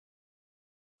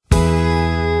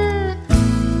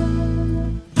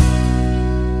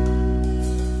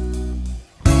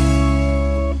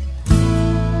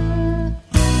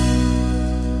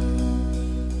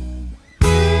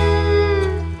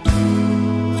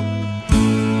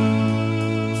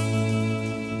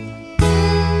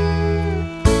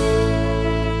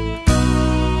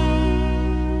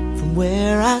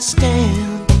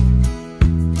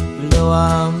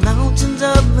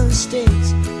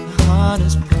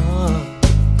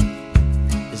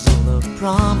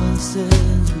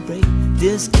promises we break.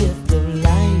 This gift of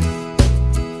life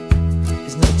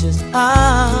is not just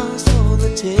ours for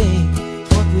the take, it's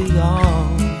what we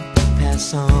all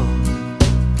pass on.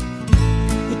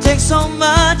 We take so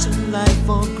much of life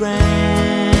for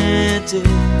granted,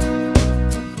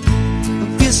 we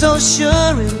feel so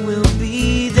sure it will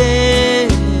be there.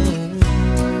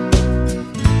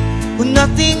 When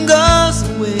nothing goes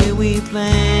the way we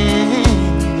planned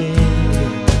it,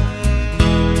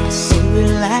 I say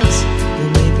relax,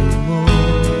 there may be more.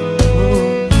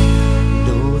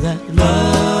 Know that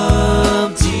love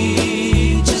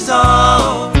teaches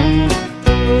all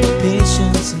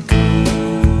patience and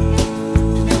calm,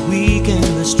 the weak and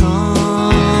the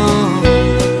strong.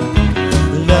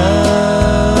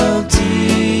 Love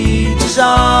teaches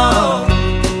all,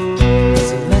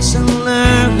 it's a lesson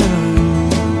learned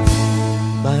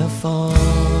by a fall.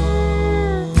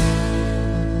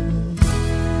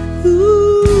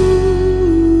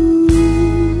 Ooh,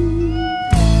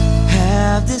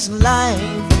 have this life,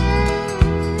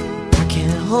 I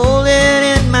can't hold it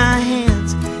in my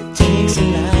hands. It takes a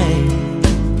life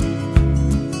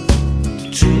to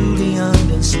truly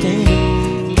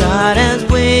understand God has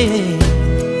ways,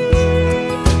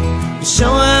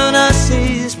 showing us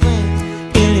His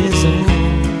plan in His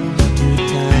own due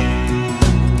time.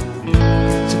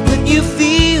 You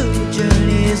feel the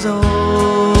journey is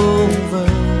over,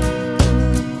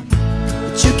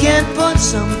 but you can't put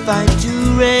some fight to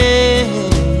rest.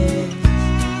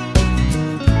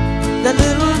 That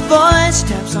little voice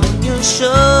taps on your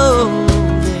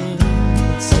shoulder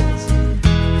and says,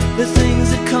 the things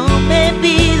that come may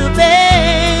be the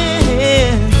best.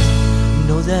 You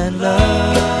know that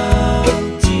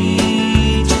love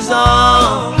teaches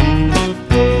all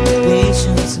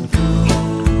patience and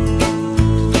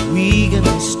weak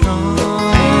and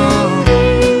strong.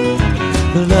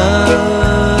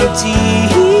 Love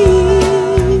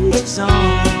teaches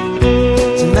all,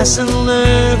 it's a lesson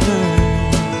learned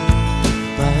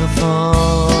by a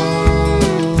fall.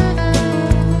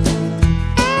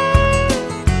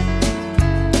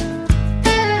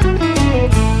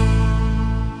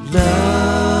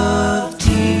 Love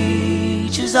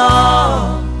teaches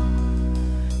all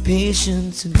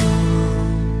patience and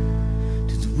calm,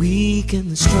 weak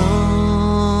and the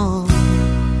strong.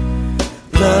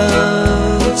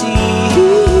 Love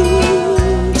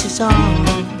teaches all,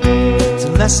 it's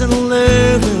a lesson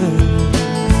learned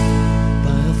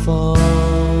by a fall.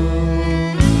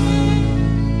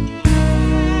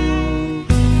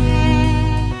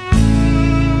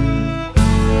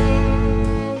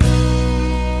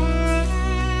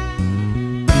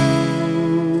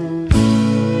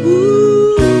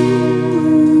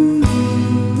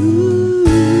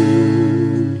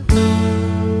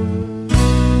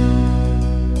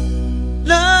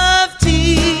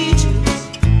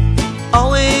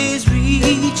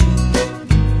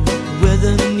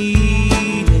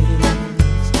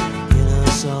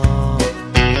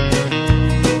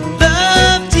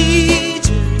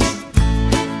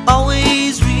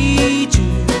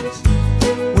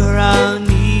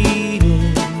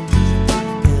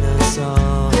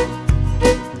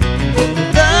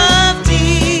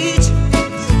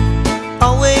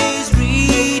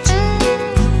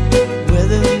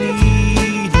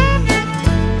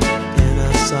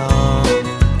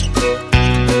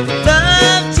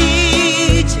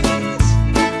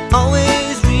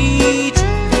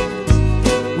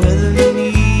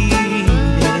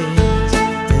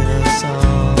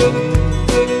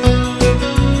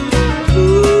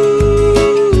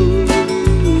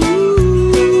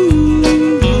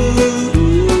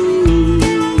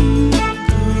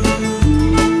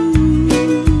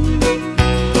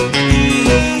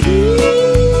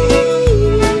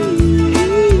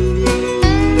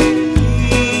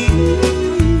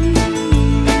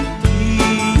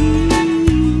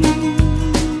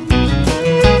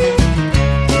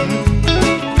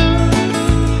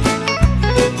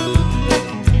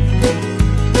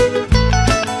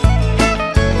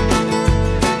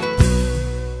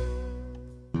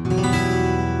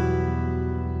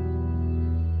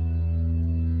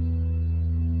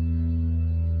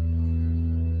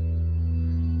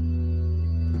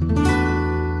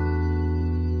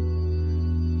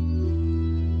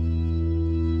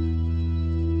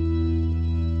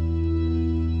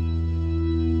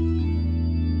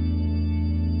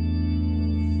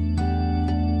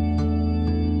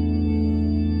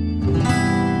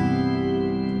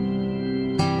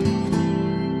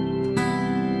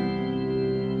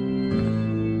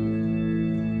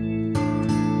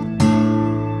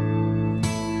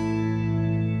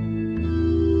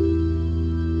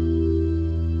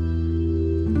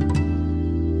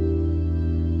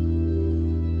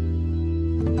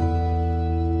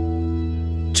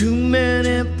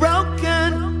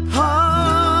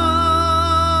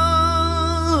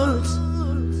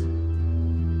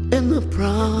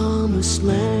 promised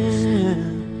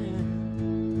land.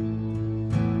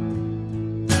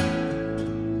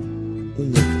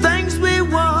 When the things we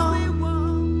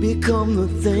want become the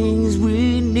things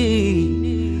we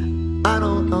need, I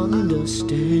don't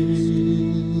understand.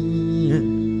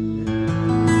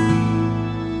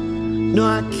 No,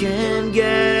 I can't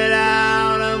get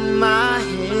out of my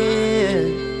head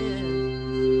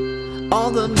all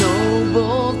the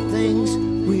noble things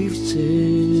we've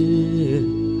said.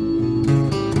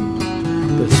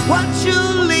 But it's what you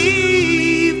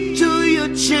leave to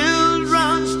your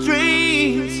children's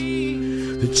dreams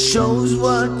that shows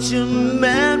what you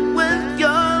meant with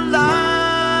your lives.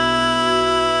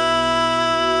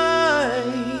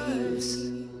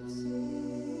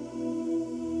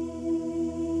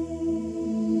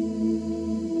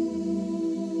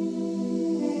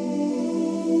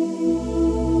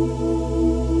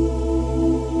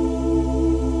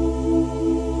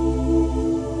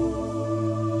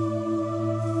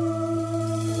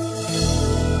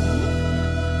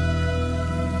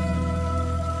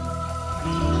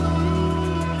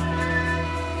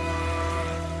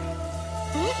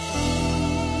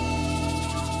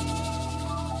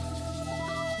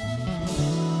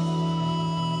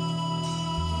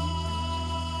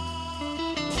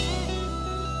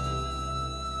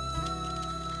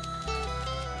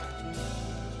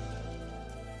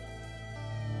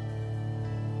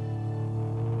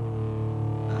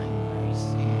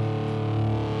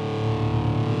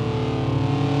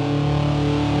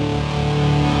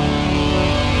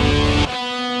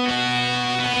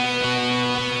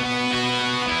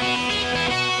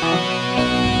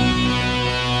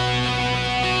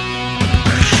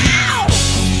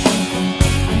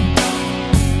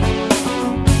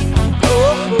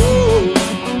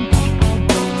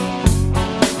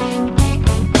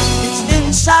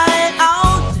 Inside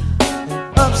out,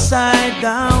 upside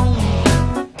down,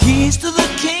 keys to the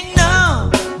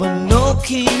kingdom, but no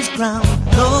king's crown,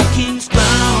 no king's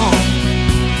crown.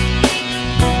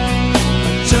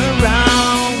 Turn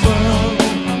around, world.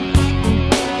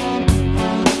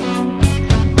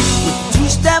 With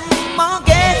two-step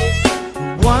monkey,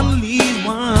 one lead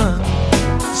one,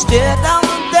 stare down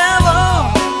the devil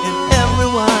and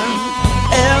everyone,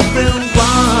 everyone.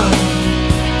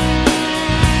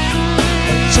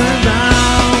 Turn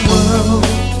around, world.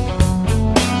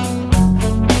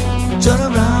 Turn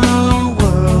around,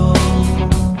 world.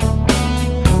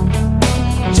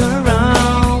 Turn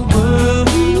around, world.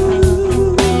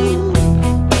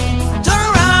 Turn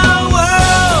around,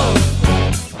 world.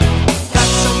 Got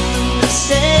something to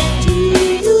say to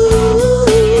you.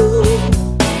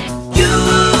 You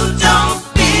don't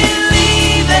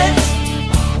believe it.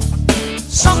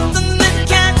 Something that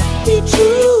can't be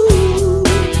true.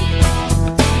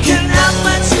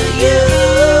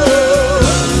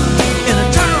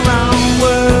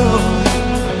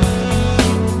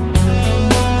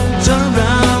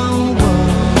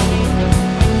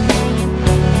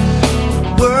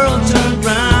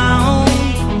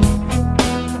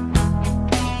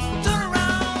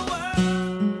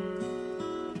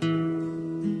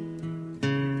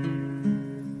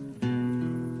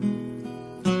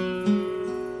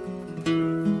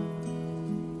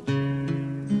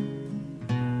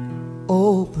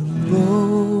 Open